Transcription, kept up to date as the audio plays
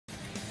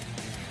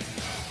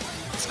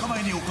日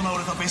前に行わ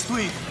れたベスト8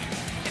で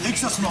テキ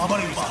サスの暴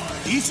れ馬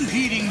イース・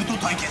ヒーリングと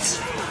対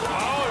決。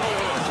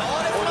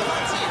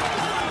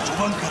序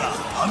盤から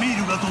アミー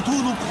ルが怒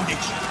涛の攻撃。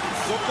ち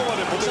ょっと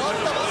待ってください。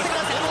い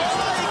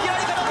きな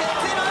りから鉄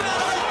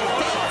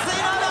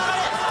槌の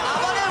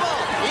暴れを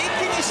一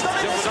気に仕留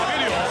めてしまう。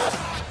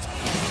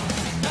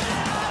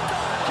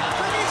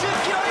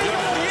120キロ以上の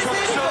イース・ヒ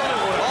ーリン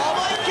グ、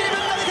思いっきりぶ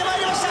ん投げてまい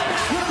りました。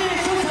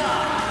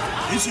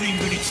レスリン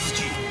グに続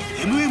き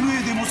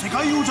MMA でも世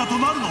界王者と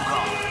なるのか。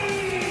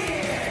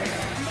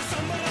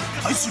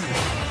対するは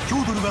キョ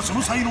ードルがそ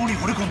の才能に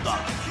惚れ込んだ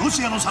ロ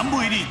シアのサン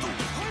ボエリート、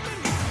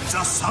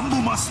ザ・サンボ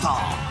マスター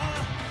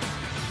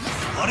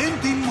バレン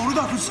ティン・モル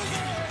ダフスキ。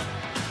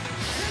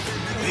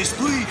ベス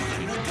ト8で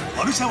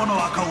ワルシャワ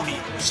の赤鬼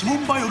シモ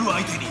ン・バヨル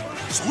相手に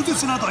壮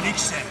絶な打撃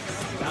戦。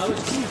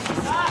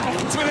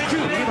詰めてい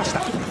く、逃げまし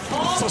た。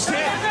そして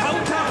カ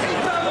ウンタ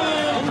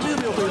ー、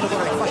40秒というとこ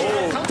ろで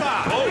カウンター。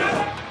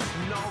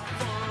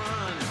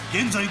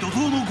現在怒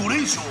涛の5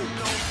連勝。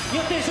無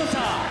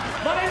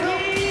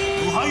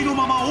敗の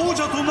まま王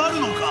者となる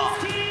のか。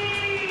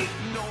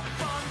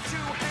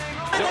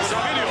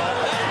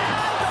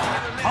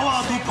パ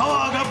ワーとパ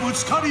ワーがぶ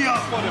つかり合う。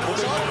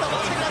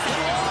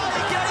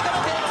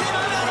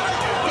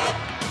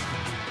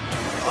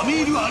アミ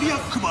ール・アリアッ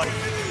クバリ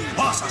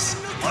VS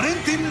バレン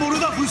ティン・モ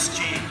ルダフス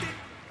キー。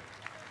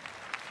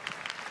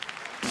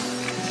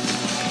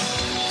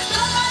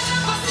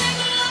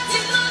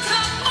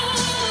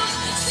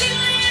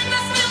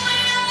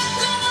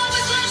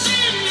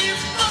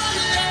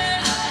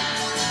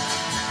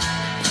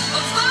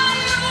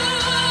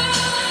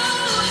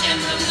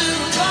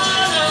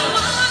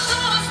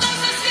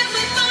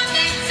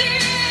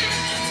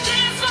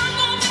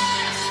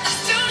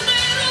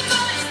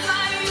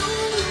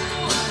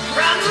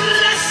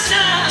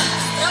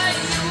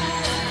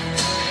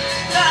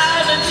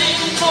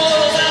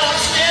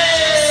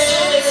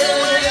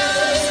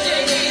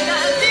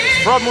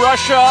From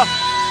Russia,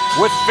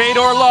 with fate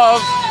or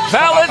love,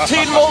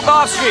 Valentin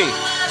Moldavsky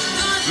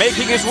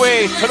making his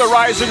way to the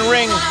rising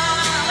ring.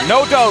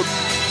 No doubt,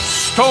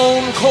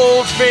 stone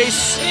cold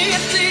face,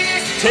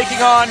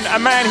 taking on a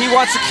man he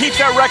wants to keep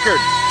that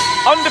record.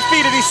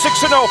 Undefeated, he's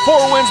 6-0,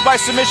 4 wins by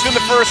submission in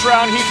the first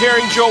round. He's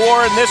carrying Joe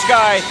Warren. This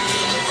guy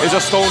is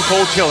a stone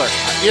cold killer.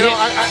 You know,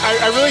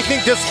 I really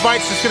think this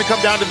fight's just going to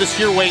come down to this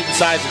sheer weight and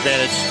size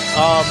advantage.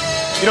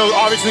 You know,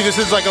 obviously this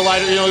is like a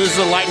lighter, this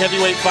is a light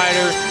heavyweight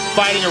fighter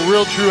fighting a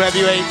real true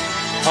heavyweight.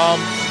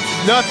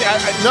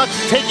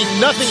 Taking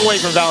nothing away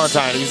from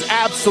Valentine. He's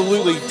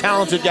absolutely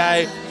talented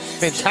guy,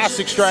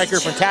 fantastic striker,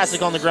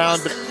 fantastic on the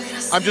ground. But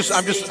I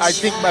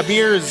think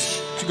Amir is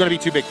going to be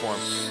too big for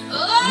him.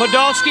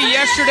 Moldavsky,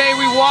 yesterday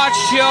we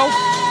watched Joe.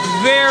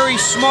 Very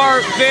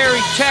smart, very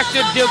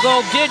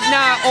technical, did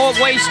not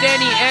waste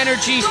any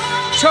energy.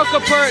 Took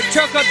up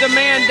the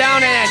man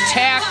down and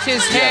attacked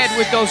his head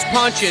with those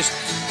punches.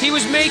 He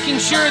was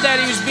making sure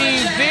that he was being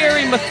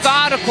very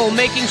methodical,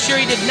 making sure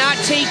he did not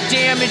take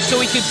damage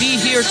so he could be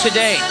here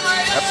today.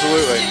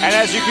 Absolutely. And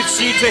as you can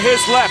see to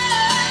his left,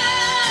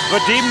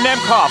 Vadim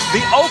Nemkov,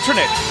 the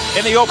alternate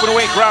in the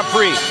openweight Grand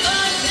Prix.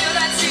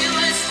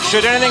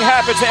 Should anything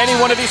happen to any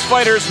one of these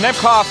fighters,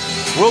 Nemkov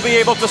will be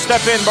able to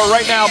step in, but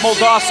right now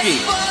Moldavsky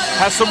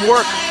has some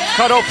work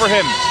cut out for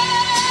him.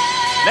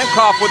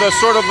 Nemkov with a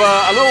sort of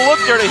a little look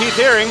there to Heath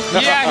Herring.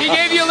 Yeah, he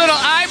gave you a little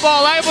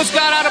eyeball. I almost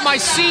got out of my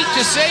seat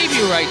to save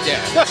you right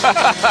there.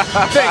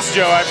 Thanks,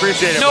 Joe. I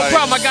appreciate it. No buddy.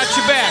 problem. I got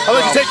your back. I'll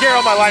let you take care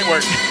of all my light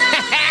work.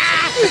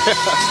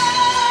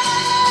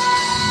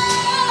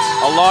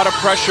 A lot of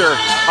pressure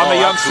on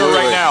the youngster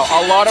right now.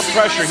 A lot of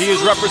pressure. He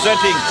is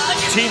representing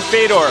Team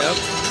Fedor.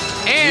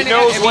 And he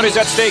knows what is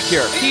at stake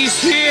here.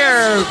 He's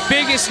here.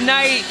 Biggest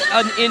night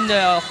in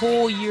the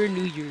whole year,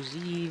 New Year's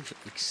Eve.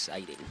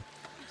 Exciting.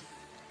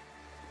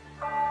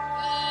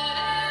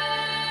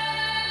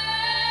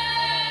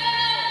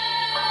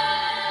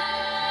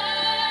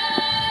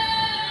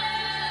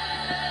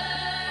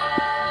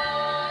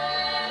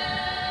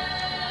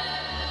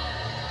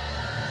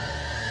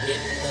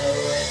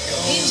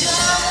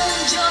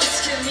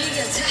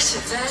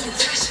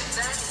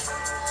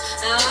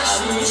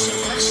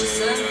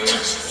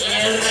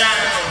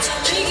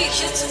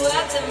 It's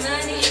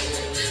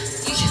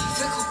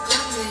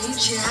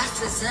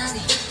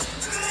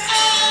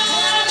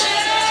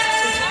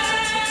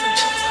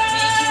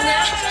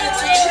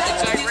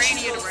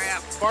Iranian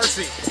rap.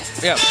 Farsi.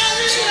 Yeah.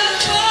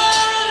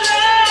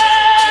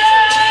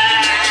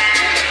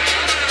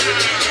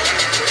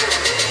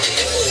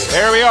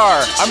 There we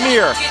are,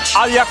 Amir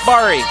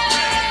Aliakbari.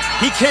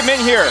 He came in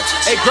here,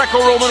 a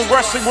Greco-Roman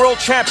wrestling world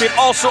champion,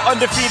 also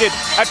undefeated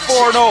at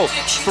 4-0.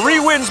 3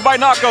 wins by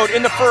knockout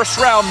in the first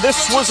round.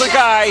 This was a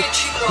guy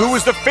who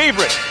was the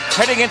favorite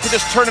heading into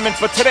this tournament,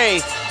 but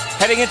today,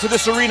 heading into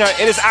this arena,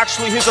 it is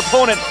actually his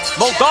opponent,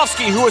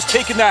 Moldavsky, who has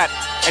taken that,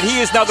 and he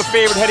is now the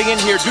favorite heading in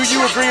here. Do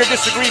you agree or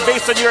disagree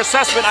based on your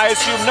assessment? I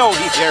assume no,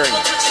 Heath Herring.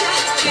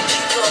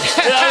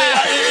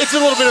 It's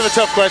a little bit of a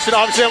tough question.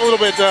 Obviously, I'm a little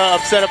bit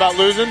upset about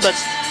losing, but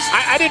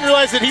I didn't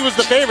realize that he was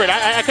the favorite.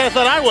 I kind of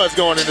thought I was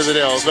going into the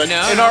deal, but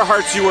No. In our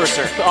hearts, you were,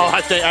 sir. oh,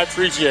 I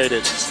appreciate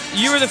it.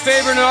 You were the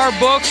favorite in our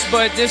books,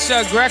 but this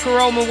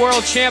Greco-Roman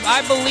world champ,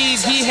 I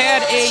believe he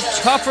had a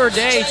tougher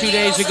day 2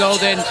 days ago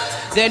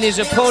than his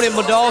opponent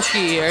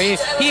Moldavsky here.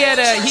 He had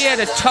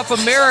a tough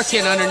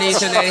American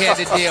underneath him that he had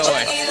to deal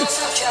with.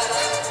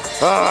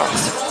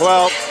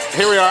 Well,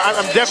 here we are.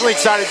 I'm definitely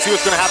excited to see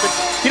what's going to happen.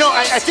 You know,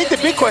 I think the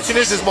big question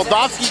is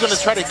Moldavsky going to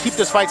try to keep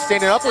this fight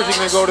standing up, or is he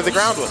going to go to the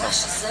ground with him?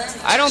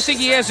 I don't think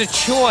he has a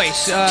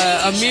choice.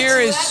 Amir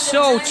is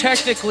so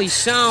technically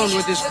sound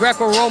with his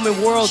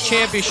Greco-Roman World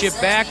Championship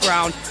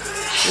background.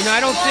 You know, I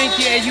don't think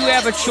you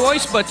have a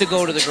choice but to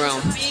go to the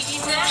ground.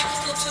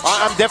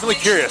 I'm definitely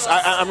curious.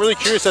 I'm really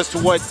curious as to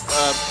what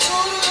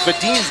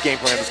Vadim's game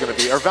plan is going to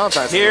be, or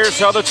Valentin's. Here's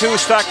how the two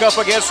stack up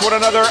against one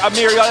another.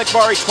 Amir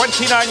Aliakbari,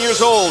 29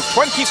 years old,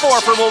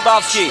 24 for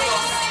Moldavsky.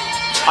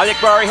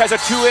 Aliakbari has a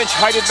 2-inch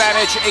height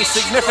advantage, a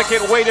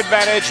significant weight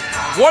advantage.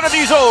 One of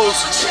these O's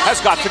has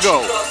got to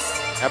go.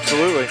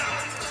 Absolutely.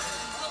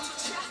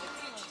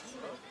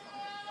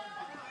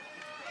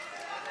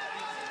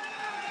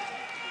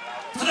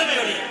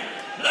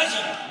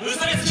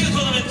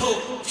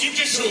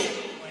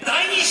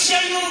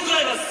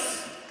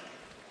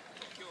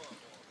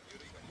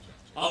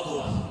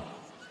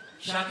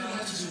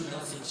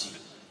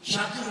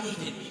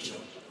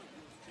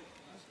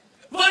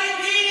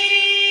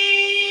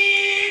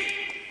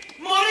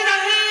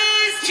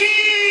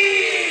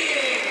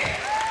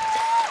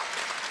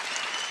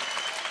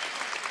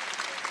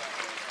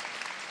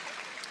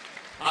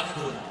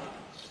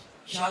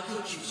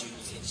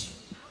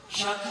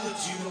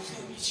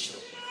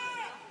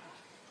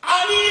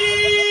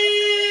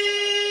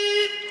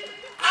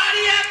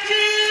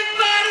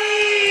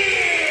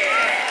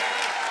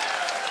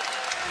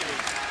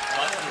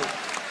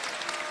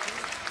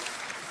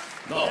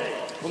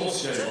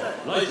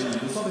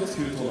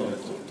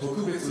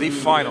 The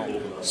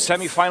final,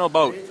 semi-final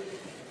bout.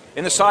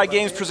 In the Side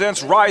Games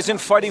presents Rise in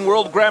Fighting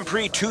World Grand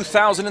Prix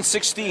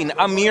 2016.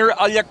 Amir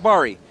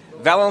Aliakbari,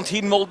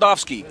 Valentin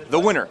Moldavsky, the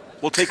winner,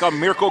 will take on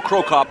Mirko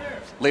Krokop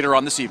later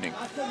on this evening.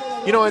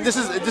 You know, and this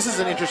is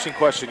an interesting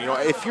question. You know,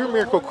 if you're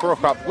Mirko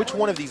Krokop, which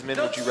one of these men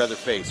would you rather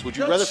face? Would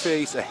you rather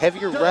face a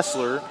heavier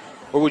wrestler,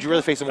 or would you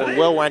rather face a more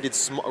well-rounded,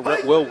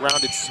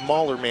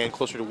 smaller man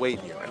closer to weight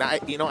than you? And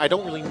I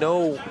don't really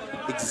know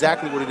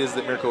exactly what it is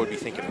that Mirko would be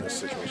thinking in this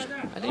situation.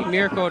 I think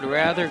Mirko would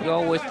rather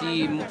go with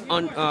the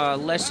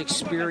less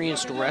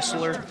experienced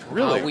wrestler.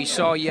 Really? We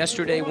saw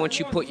yesterday, once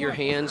you put your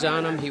hands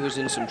on him, he was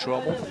in some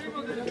trouble.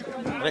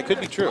 And it could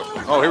be true.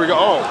 Oh, here we go.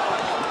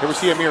 Oh, here we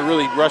see Amir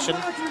really rushing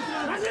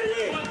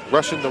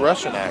the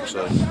Russian,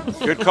 actually.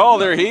 Good call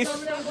there,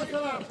 Heath.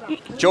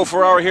 Joe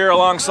Ferrara here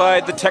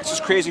alongside the Texas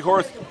Crazy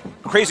Horse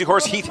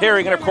Heath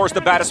Herring, and of course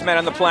the baddest man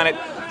on the planet,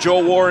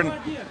 Joe Warren.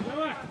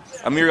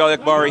 Amir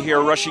Aliakbari here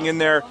rushing in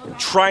there,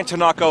 trying to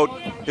knock out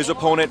his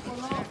opponent.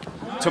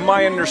 To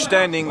my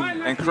understanding,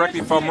 and correct me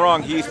if I'm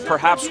wrong, Heath,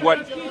 perhaps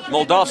what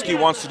Moldavsky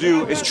wants to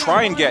do is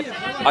try and get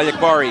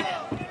Aliakbari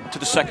to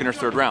the second or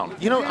third round.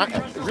 You know,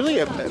 he's really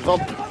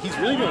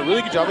doing a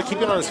really good job of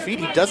keeping on his feet.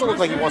 He doesn't look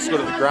like he wants to go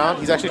to the ground.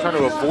 He's actually trying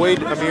to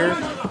avoid Amir.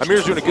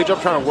 Amir's doing a good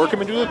job trying to work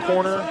him into the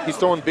corner. He's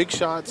throwing big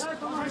shots.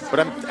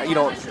 But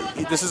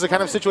this is the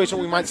kind of situation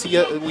we might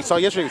see. We saw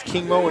yesterday with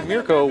King Mo and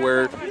Mirko,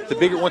 where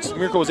once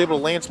Mirko was able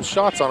to land some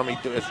shots on him,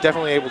 he was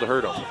definitely able to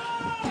hurt him.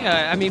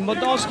 Yeah, I mean,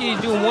 Moldavsky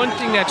is doing one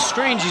thing that's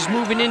strange. He's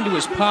moving into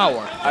his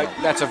power.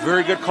 That's a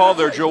very good call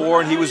there, Joe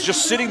Warren. He was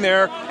just sitting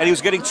there, and he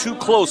was getting too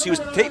close. He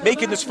was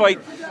making this fight,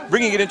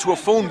 bringing it into a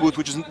phone booth,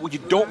 which is what you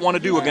don't want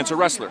to do against a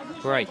wrestler.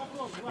 Right.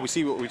 We've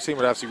seen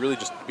Moldavsky really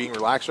just being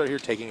relaxed right here,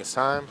 taking his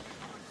time.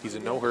 He's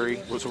in no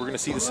hurry. So we're going to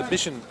see the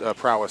submission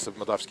prowess of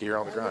Moldavsky here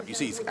on the ground. You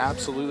see, he's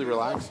absolutely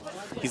relaxed.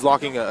 He's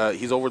locking.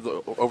 He's over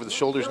the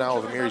shoulders now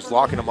of Amir. He's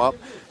locking him up.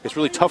 It's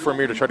really tough for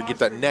Amir to try to get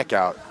that neck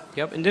out.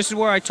 Yep, and this is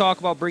where I talk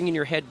about bringing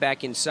your head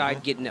back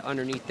inside, getting it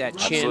underneath that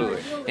chin.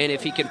 Absolutely. And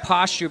if he can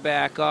posture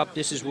back up,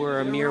 this is where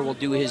Amir will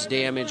do his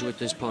damage with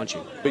this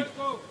punching. But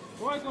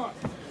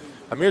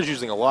Amir's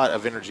using a lot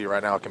of energy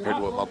right now compared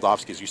to what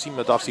Moldavsky is. You see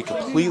Moldavsky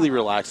completely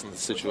relaxed in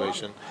this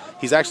situation.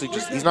 He's actually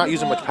he's not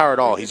using much power at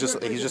all. He's just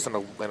in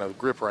a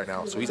grip right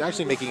now. So he's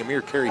actually making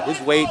Amir carry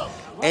his weight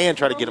and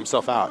try to get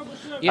himself out.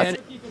 Yeah.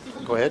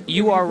 Go ahead.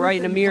 You are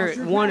right, Amir.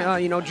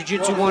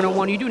 Jiu-Jitsu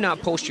 101, you do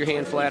not post your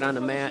hand flat on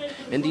the mat.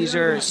 And these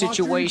are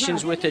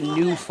situations with a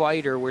new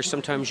fighter where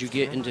sometimes you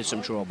get into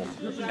some trouble.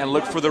 And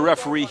look for the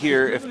referee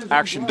here. If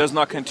action does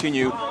not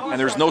continue and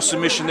there's no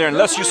submission there,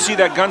 unless you see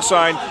that gun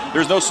sign,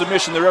 there's no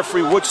submission, the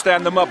referee would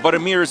stand them up. But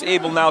Amir is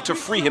able now to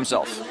free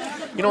himself.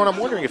 You know, and I'm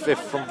wondering if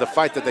from the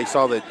fight that they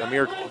saw that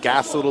Amir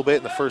gassed a little bit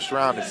in the first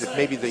round, if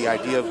maybe the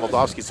idea of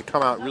Moldavsky is to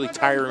come out and really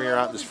tire Amir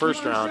out in this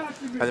first round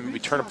and then maybe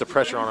turn up the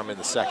pressure on him in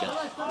the second.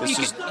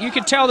 You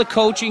can tell the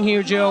coaching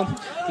here, Joe.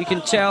 You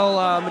can tell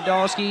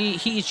Moldavsky,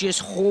 he's just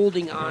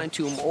holding on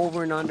to him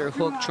over and under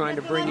hook, trying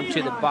to bring him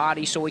to the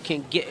body so he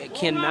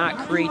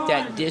cannot create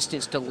that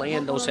distance to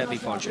land those heavy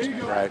punches.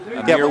 Right.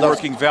 Amir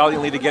working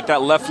valiantly to get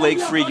that left leg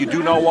free. You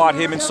do not want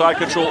him in side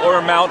control or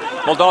a mount.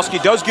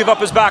 Moldavsky does give up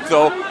his back,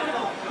 though.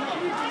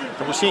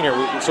 And we're seeing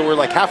here, so we're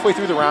like halfway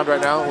through the round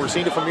right now, and we're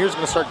seeing if Amir's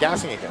going to start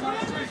gassing again.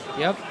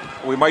 Yep.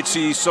 We might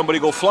see somebody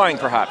go flying,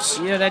 perhaps.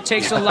 Yeah, that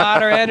takes a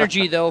lot of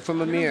energy, though,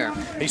 from Amir.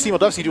 And you see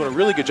Moldavsky doing a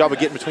really good job of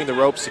getting between the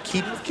ropes to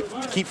keep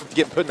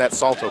put in that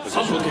salto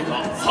position.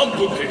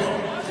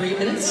 3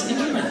 minutes in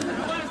your round.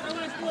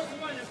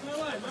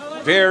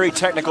 Very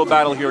technical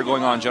battle here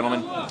going on,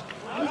 gentlemen.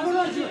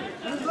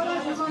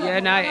 Yeah,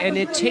 and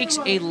it takes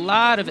a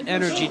lot of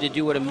energy to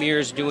do what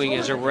Amir's doing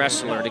as a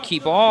wrestler, to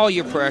keep all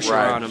your pressure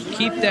on him,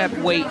 keep that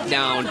weight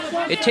down.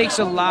 It takes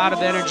a lot of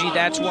energy.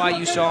 That's why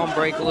you saw him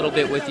break a little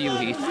bit with you,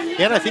 Heath.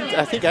 Yeah, and I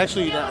think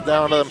actually now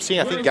that I'm seeing,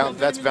 I think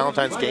that's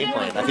Valentin's game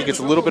plan. I think it's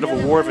a little bit of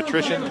a war of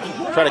attrition.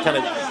 Try to kind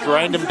of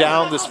grind him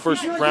down this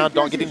first round.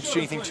 Don't get him to do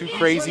anything too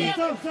crazy.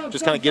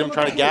 Just kind of get him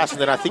trying to gas,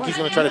 and then I think he's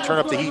going to try to turn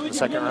up the heat in the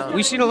second round.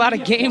 We've seen a lot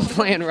of game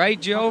plan, right,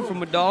 Joe,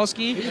 from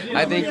Moldavsky.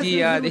 I think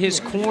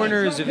his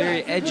corner is a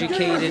very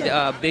educated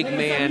big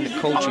man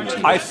coaching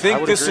team. I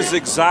think this is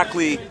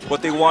exactly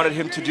what they wanted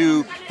him to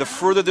do. The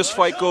further this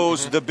fight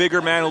goes, the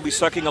bigger man will be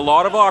sucking a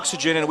lot of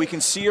oxygen, and we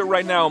can see it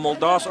right now.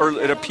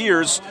 It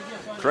appears,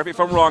 correct me if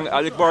I'm wrong,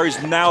 Aliakbari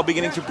is now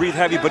beginning to breathe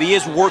heavy, but he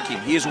is working.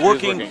 He's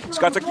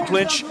got the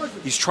clinch.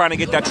 He's trying to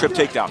get that trip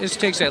takedown. This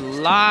takes a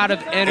lot of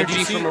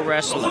energy from a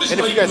wrestler. And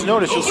if you guys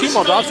notice, you'll see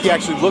Moldavsky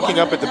actually looking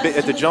up at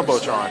the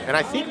Jumbotron. And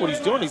I think what he's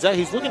doing is that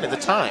he's looking at the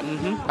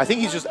time. I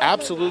think he's just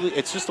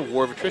it's just a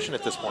war of attrition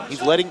at this point.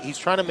 He's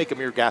trying to make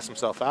Amir gas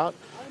himself out.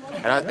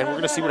 And we're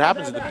going to see what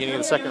happens at the beginning of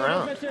the second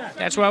round.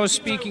 That's what I was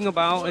speaking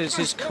about, is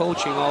his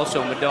coaching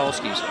also,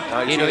 Moldavsky's.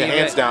 You see the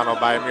hands down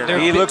by Amir.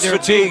 He looks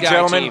fatigued,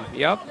 gentlemen.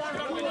 Yep.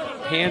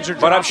 Hands are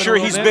dropping. But I'm sure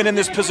he's been in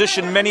this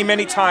position many,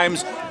 many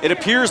times. It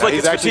appears like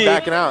he's it's actually fatigue.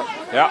 backing out.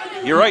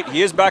 Yeah, you're right.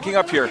 He is backing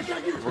up here.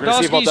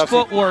 Moldavsky's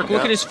footwork.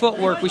 Look at his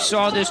footwork. We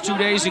saw this 2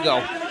 days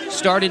ago.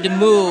 Started to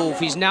move.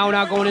 He's now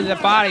going into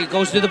the body.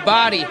 Goes to the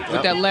body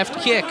with that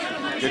left kick.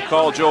 Good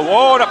call, Joe.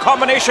 Oh, and a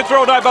combination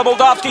throw by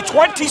Moldavsky.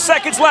 20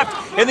 seconds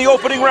left in the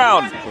opening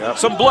round. Yep.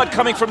 Some blood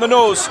coming from the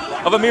nose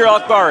of Amir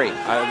Aliakbari.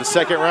 In the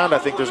second round, I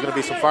think there's going to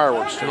be some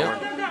fireworks.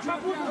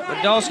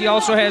 Moldavsky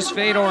also has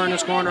Fedor in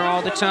his corner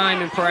all the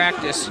time in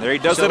practice. There he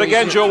does it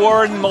again, Joe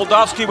Warren.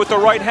 Moldavsky with the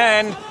right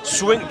hand,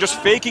 swing, just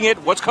faking it.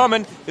 What's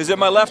coming? Is it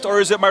my left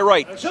or is it my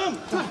right?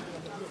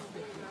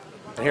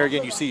 And here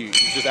again, you see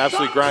he's just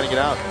absolutely grinding it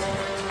out.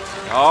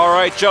 All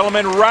right,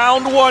 gentlemen,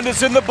 round one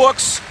is in the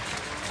books.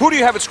 Who do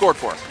you have it scored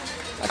for?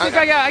 I think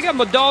I got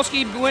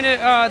Moldavsky winning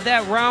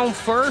that round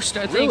first.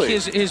 I think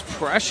his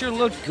pressure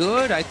looked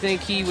good. I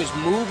think he was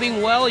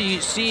moving well. You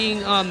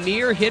seeing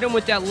Amir hit him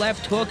with that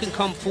left hook and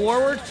come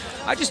forward.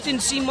 I just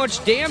didn't see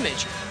much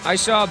damage. I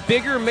saw a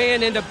bigger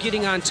man end up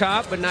getting on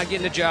top, but not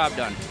getting the job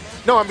done.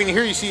 No, I mean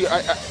here you see,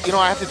 I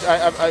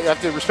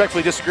have to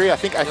respectfully disagree. I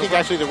think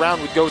actually the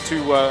round would go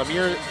to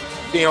Amir.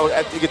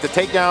 To get the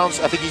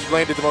takedowns. I think he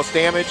landed the most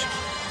damage.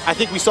 I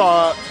think we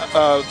saw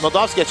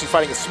Moldavsky actually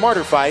fighting a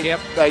smarter fight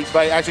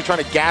by actually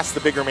trying to gas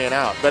the bigger man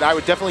out. But I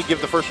would definitely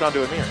give the first round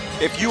to Amir.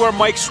 If you are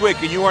Mike Swick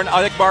and you are in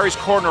Aliakbari's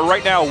corner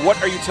right now, what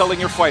are you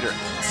telling your fighter?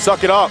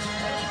 Suck it up.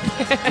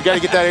 You got to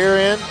get that air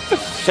in.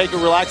 Take a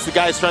relax. The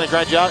guy's trying to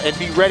grind you out and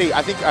be ready.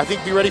 I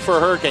think be ready for a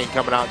hurricane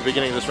coming out at the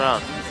beginning of this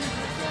round.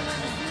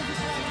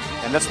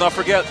 And let's not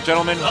forget,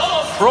 gentlemen,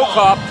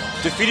 Prokop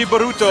defeated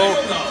Baruto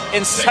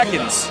in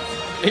seconds.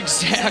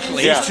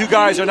 Exactly. These two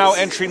guys are now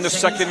entering the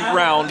second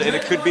round, and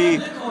it could be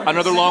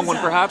another long one,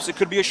 perhaps. It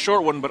could be a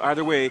short one, but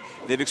either way,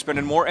 they've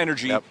expended more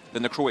energy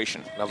than the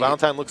Croatian. Now,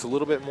 Valentin looks a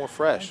little bit more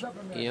fresh.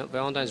 Yeah,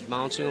 Valentin's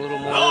bouncing a little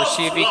more. We'll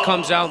see if he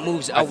comes out,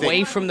 moves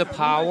away from the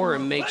power,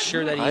 and makes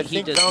sure that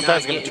he does not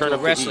get into a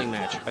wrestling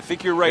match. I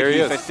think you're right,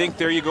 Heath. I think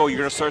there you go. You're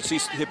going to start to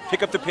see him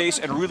pick up the pace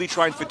and really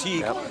try and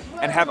fatigue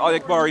and have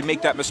Aliakbari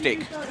make that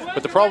mistake.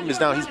 But the problem is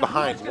now he's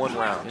behind one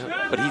round.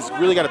 But he's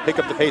really got to pick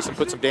up the pace and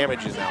put some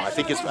damages now. I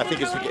think his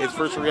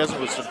first reaction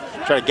was to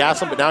try to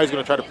gas him, but now he's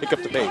going to try to pick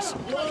up the pace.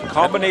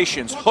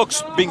 Combinations,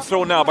 hooks being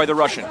thrown now by the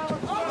Russian.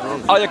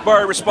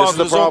 Aliakbari responds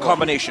to his own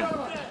combination.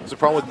 There's a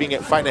problem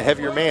with fighting a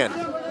heavier man.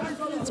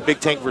 It's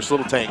big tank versus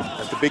little tank.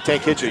 If the big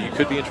tank hits you, you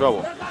could be in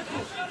trouble.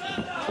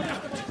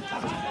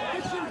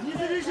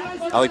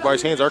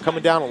 Aliakbari's hands are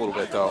coming down a little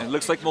bit, though. And it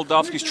looks like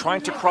Moldavsky's trying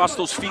to cross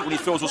those feet when he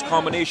throws those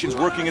combinations,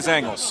 working his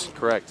angles.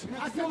 Correct.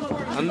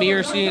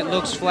 Amir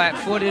looks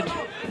flat-footed.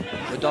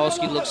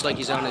 Moldavsky looks like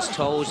he's on his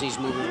toes. And he's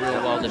moving real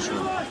well this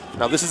round.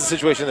 Now, this is a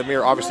situation that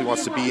Amir obviously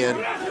wants to be in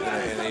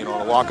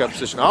a lock-up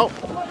position. Oh,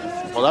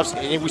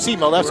 Moldavsky, and we see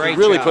Moldavsky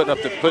really putting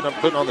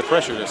on the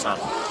pressure this time.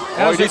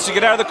 Oh, he needs to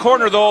get out of the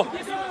corner, though.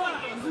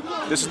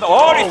 This is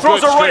he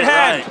throws a right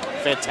hand.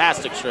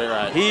 Fantastic straight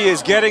right. He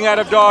is getting out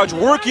of dodge,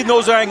 working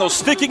those angles,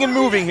 sticking and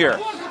moving here.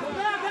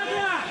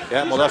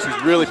 Yeah,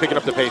 Moldavsky's really picking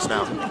up the pace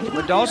now.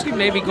 Moldavsky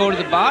maybe go to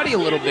the body a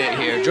little bit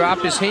here. Drop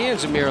his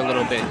hands, Amir, a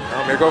little bit.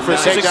 Amir go for the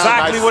takedown. That's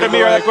exactly nice what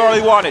Amir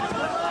Aliakbari wanted.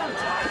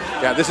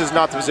 Yeah, this is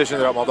not the position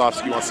that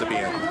Moldavsky wants to be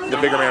in. The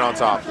bigger man on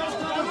top.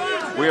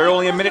 We are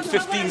only a minute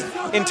 15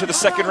 into the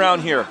second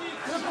round here.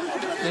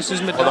 This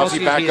is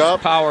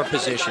Moldavsky's power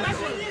position.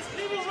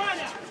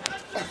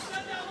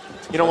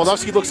 You know,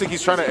 Moldavsky looks like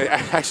he's trying to.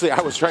 Actually,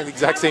 I was trying the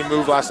exact same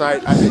move last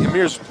night.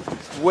 Amir's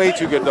way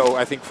too good, though,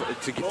 I think,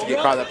 to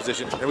get caught in that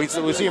position. And we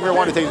see Amir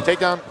want to take the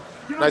takedown.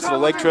 Nice little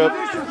leg trip.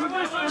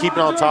 Keep it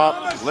on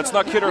top. Let's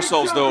not kid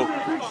ourselves, though.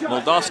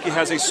 Moldavsky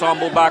has a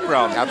sambo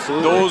background.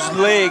 Absolutely. Those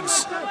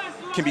legs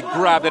can be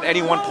grabbed at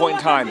any one point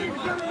in time.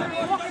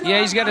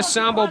 Yeah, he's got a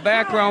sambo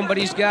background, but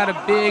he's got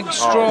a big,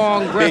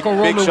 strong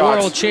Greco-Roman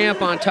world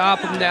champ on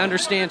top of him that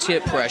understands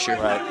hit pressure.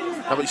 Right.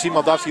 Now, but you see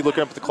Moldavsky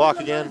looking up at the clock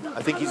again.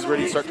 I think he's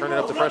ready to start turning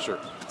up the pressure.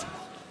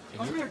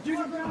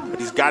 But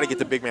he's got to get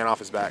the big man off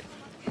his back.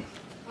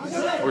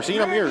 We're seeing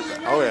Amir.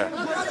 Oh, yeah.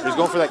 He's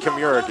going for that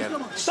Kimura again.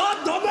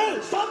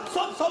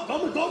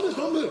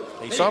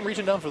 And you saw him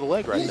reaching down for the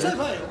leg right there.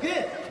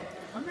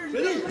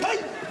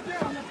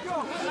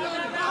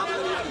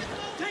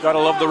 Gotta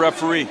love the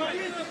referee.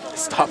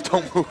 Stop,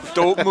 don't move.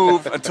 Don't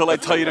move until I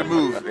tell you to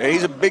move.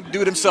 He's a big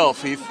dude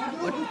himself, Heath.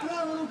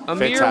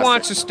 Amir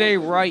wants to stay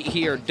right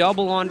here.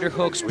 Double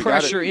underhooks,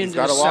 pressure into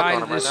the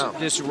side of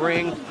this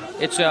ring.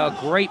 It's a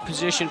great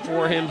position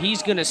for him.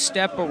 He's going to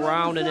step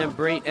around and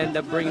then end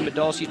up bringing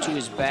Moldavsky to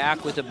his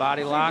back with a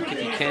body lock if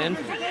he can.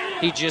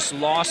 He just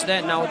lost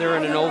that. Now they're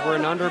in an over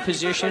and under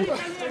position.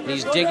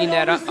 He's digging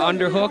that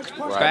underhook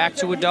back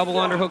to a double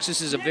underhooks.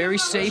 This is a very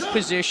safe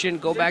position.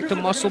 Go back to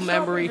muscle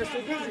memory.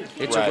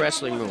 It's a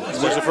wrestling move.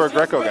 Especially for a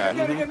Greco guy.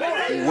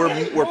 We're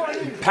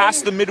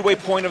past the midway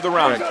point of the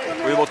round.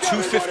 We have about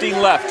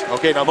 2:15 left.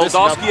 Okay, now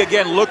Moldavsky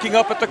again looking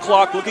up at the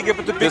clock, looking up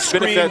at the big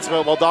screen. This benefits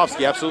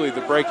Moldavsky, absolutely,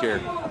 the break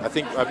here. I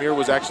think Amir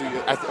was actually,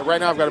 right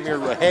now I've got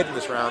Amir ahead in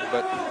this round,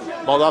 but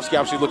Moldavsky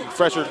obviously looking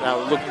fresher now,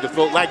 looking to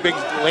land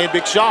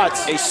big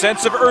shots. A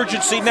sense of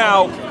urgency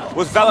now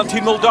with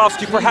Valentin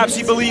Moldavsky. Perhaps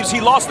he believes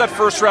he lost that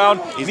first round.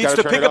 He needs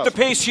to pick up the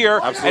pace here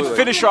and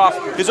finish off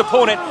his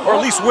opponent, or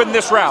at least win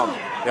this round.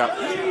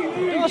 Yeah.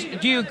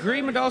 Do you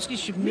agree Moldavsky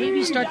should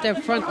maybe start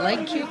that front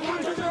leg kick?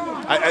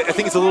 I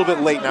think it's a little bit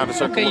late now to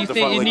start the front leg kick.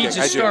 Okay, you think it needs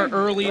to start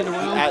early in the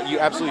round? You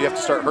absolutely have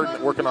to start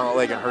working on a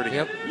leg and hurting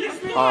it.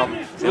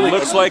 It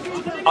looks like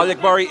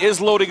Aliakbari is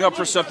loading up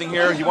for something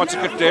here. He wants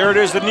to get there. It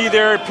is the knee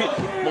there.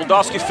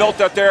 Moldavsky felt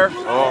that there.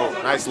 Oh,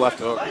 nice left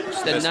hook.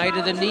 It's the night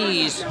of the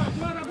knees.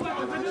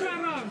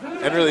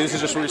 And really, this is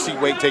just where you see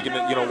weight taking,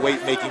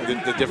 weight making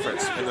the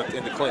difference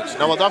in the clinch.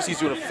 Now, Moldavsky's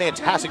doing a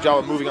fantastic job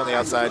of moving on the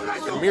outside,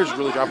 and Amir's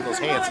really dropping those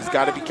hands. He's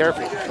got to be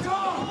careful.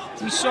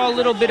 We saw a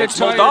little bit of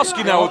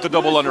Moldavsky now with the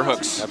double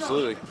underhooks.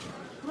 Absolutely.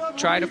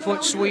 Tried a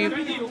foot sweep.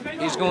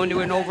 He's going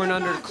to an over and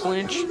under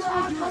clinch.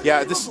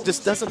 Yeah, this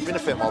doesn't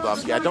benefit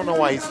Moldavsky. I don't know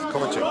why he's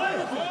clinching.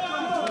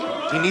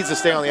 He needs to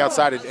stay on the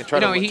outside and try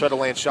to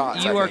land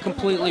shots. You are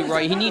completely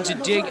right. He needs to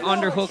dig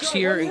underhooks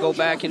here and go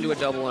back into a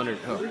double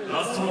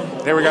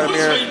underhook. There we got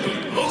Amir.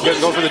 He's going to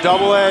go for the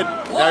double leg.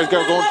 Now he's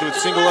going to go into a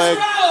single leg.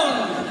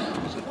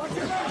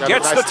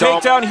 Gets the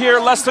takedown here.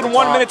 Less than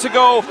 1 minute to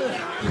go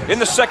in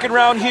the second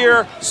round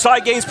here.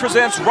 Side Games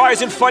presents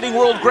Rise in Fighting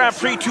World Grand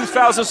Prix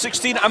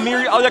 2016.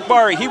 Amir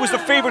Aliakbari. He was the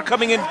favorite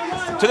coming in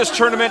to this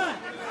tournament.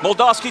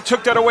 Moldavsky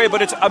took that away,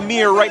 but it's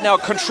Amir right now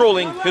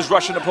controlling his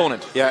Russian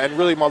opponent. Yeah, and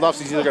really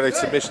Moldavsky's either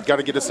got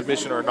to get a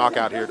submission or a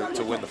knockout here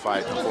to win the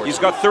fight. He's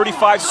got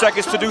 35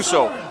 seconds to do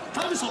so.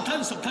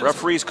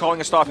 Referee's calling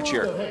a stoppage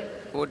here.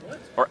 Or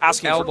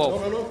asking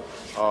elbow.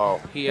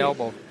 Oh. He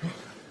elbowed.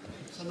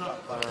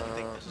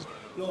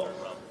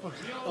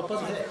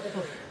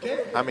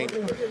 I mean,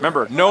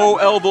 remember, no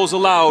elbows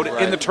allowed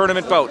in the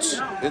tournament bouts.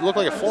 It looked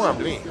like a forearm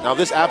to me. Now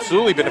this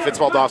absolutely benefits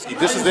Moldavsky.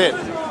 This is it.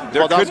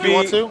 There could be.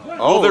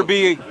 Will there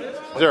be?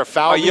 Is there a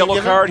foul? A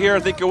yellow card here? I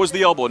think it was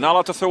the elbow. Not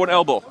allowed to throw an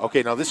elbow.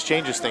 Okay, now this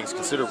changes things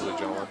considerably,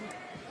 gentlemen.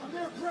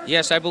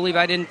 Yes, I believe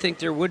I didn't think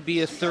there would be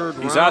a third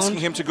round. He's asking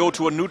him to go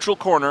to a neutral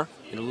corner.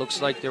 It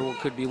looks like there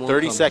could be one.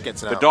 30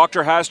 seconds now. The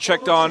doctor has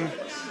checked on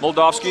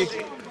Moldavsky.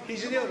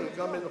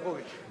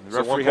 The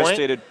referee has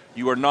stated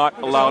you are not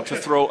allowed to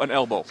throw an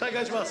elbow.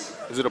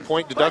 Is it a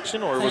point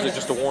deduction or was it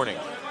just a warning?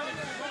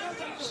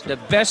 The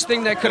best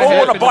thing that could have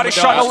happened. Oh, and a body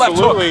shot on the left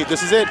hook. Absolutely.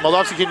 This is it.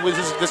 Moldavsky can win.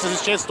 This is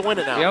his chance to win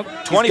it now.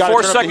 Yep.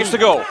 24 seconds to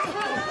go.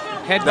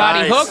 Head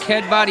body hook,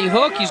 head body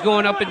hook. He's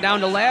going up and down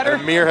the ladder.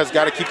 And Amir has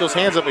got to keep those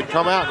hands up and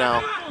come out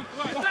now.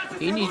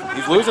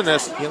 He's losing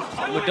this.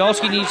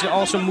 Moldavsky needs to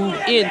also move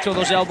in, throw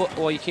those elbows.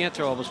 Well, you can't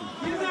throw elbows.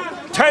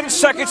 10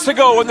 seconds to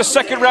go in the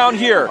second round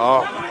here.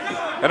 Oh.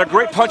 And a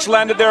great punch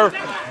landed there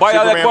by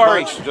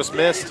Aliakbari. Just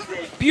missed.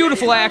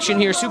 Beautiful action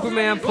here.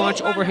 Superman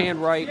punch,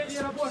 overhand right.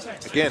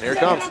 Again, here it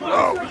comes.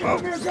 Oh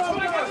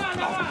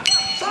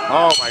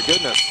my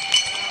goodness.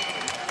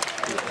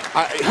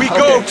 We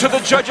go to the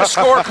judges'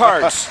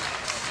 scorecards.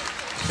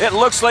 It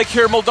looks like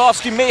here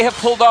Moldavsky may have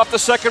pulled off the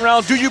second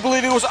round. Do you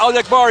believe it was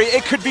Aliakbari?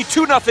 It could be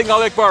 2-0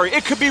 Aliakbari.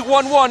 It could be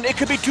 1-1. It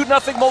could be 2-0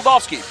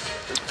 Moldavsky.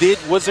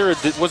 Was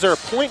there a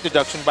point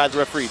deduction by the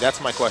referee?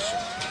 That's my question.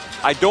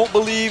 I don't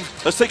believe.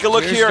 Let's take a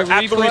look Here's here at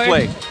the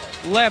replay.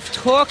 Left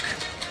hook,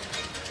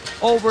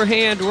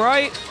 overhand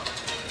right,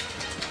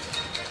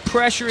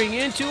 pressuring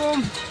into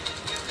him,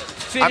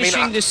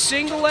 finishing the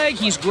single leg.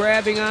 He's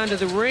grabbing onto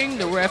the ring.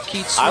 The ref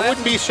keeps slapping. I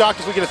wouldn't be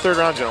shocked if we get a third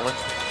round, gentlemen.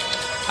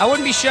 I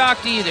wouldn't be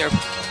shocked either.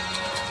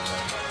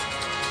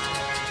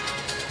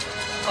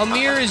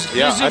 Amir is visibly...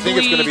 Yeah, I think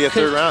it's going to be a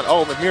third round.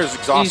 Oh, Amir's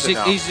exhausted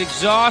now. He's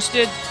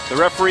exhausted. The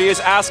referee is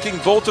asking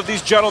both of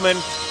these gentlemen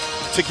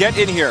to get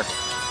in here,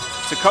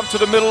 to come to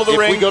the middle of the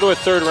ring. If we go to a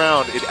third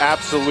round, it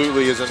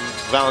absolutely is in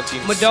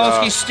Valentin's...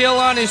 Moldavsky's still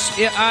on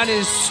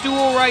his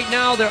stool right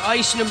now. They're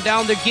icing him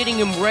down. They're getting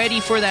him ready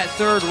for that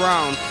third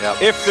round.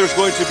 Yep. If there's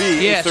going to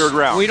be a third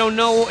round. We don't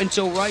know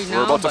until right now.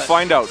 We're about to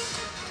find out.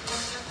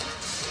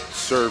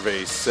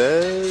 Survey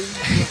says...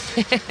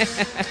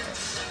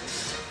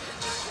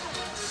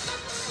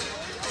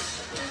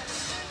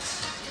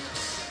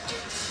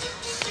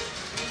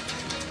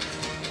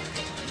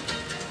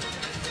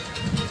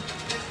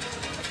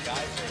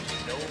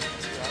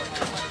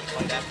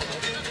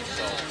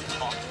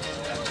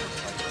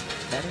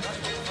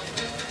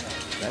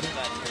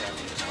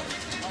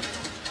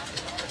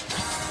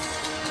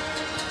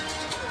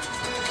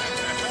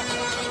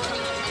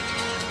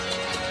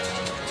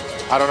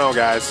 I don't know,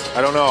 guys. I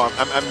don't know.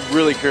 I'm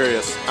really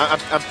curious.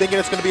 I'm thinking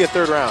it's going to be a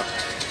third round.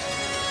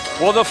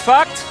 Well, the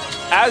fact,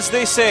 as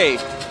they say,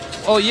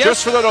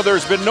 just for that,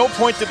 there's been no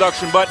point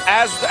deduction, but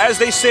as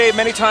they say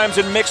many times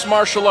in mixed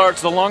martial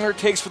arts, the longer it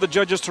takes for the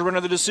judges to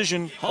render the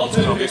decision. Wow.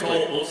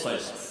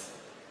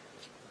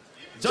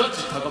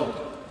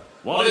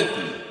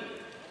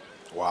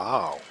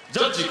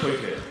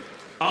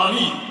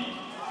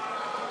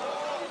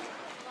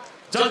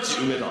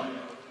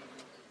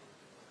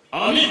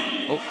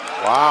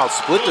 Wow,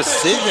 split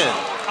decision.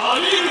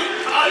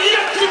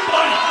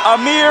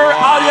 Amir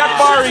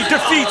Aliakbari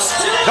defeats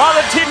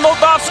Valentin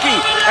Moldavsky,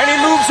 and he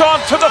moves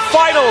on to the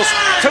finals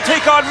to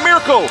take on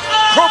Mirko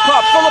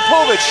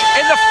Filipovic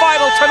in the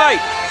final tonight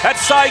at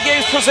Sai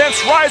Games presents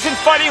Rising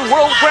Fighting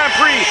World Grand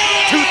Prix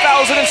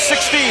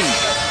 2016.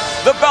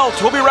 The belt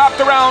will be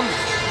wrapped around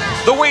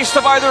the waist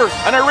of either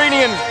an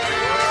Iranian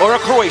or a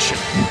Croatian.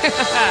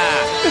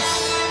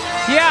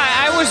 Yeah,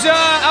 I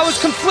was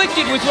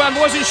conflicted with I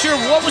wasn't sure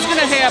what was going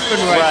to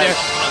happen right there.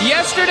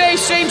 Yesterday,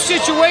 same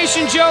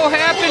situation, Joe,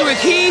 happened with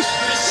Heath.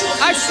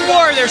 I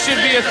swore there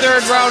should be a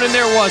third round, and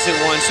there wasn't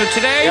one. So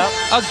today,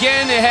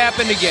 again, it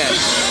happened again.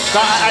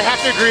 So I have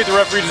to agree with the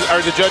referee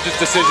or the judge's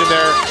decision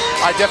there.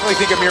 I definitely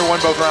think Amir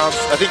won both rounds.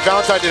 I think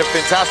Valentin did a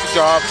fantastic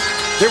job.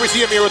 Here we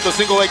see Amir with the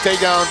single leg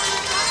takedown.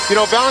 You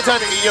know, Valentin,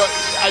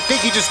 I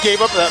think he just gave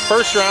up that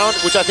first round,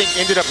 which I think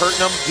ended up hurting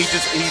him. He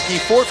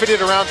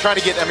forfeited a round trying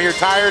to get Amir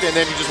tired, and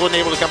then he just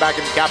wasn't able to come back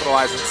and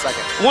capitalize in the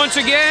second.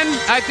 Once again,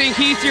 I think,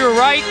 Heath, you're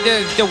right.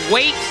 The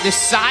weight, the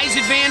size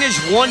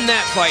advantage won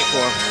that fight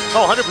for him.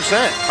 Oh, 100%,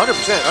 100%,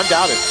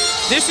 undoubted.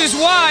 This is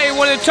why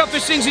one of the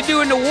toughest things to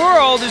do in the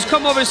world is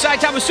come over to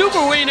Saitama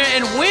Super Arena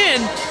and win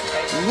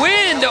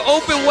the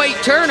open weight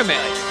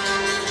tournament.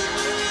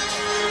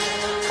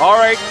 All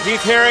right,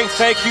 Heath Herring,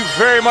 thank you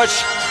very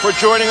much for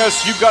joining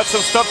us. You've got some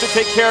stuff to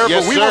take care of,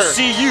 but we will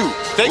see you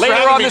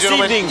later on this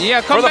evening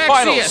for the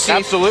finals.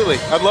 Absolutely.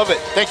 I'd love it.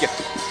 Thank you.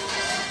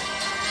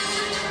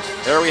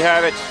 There we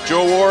have it.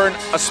 Joe Warren,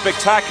 a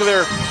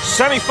spectacular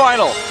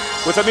semifinal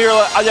with Amir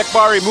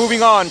Aliakbari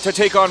moving on to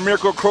take on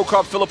Mirko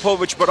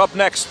Filipovic. But up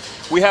next,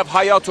 we have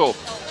Hayato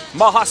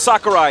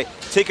Mahasakurai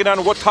taking on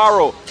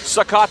Wataru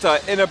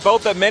Sakata in a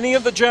bout that many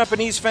of the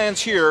Japanese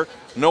fans here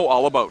know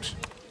all about.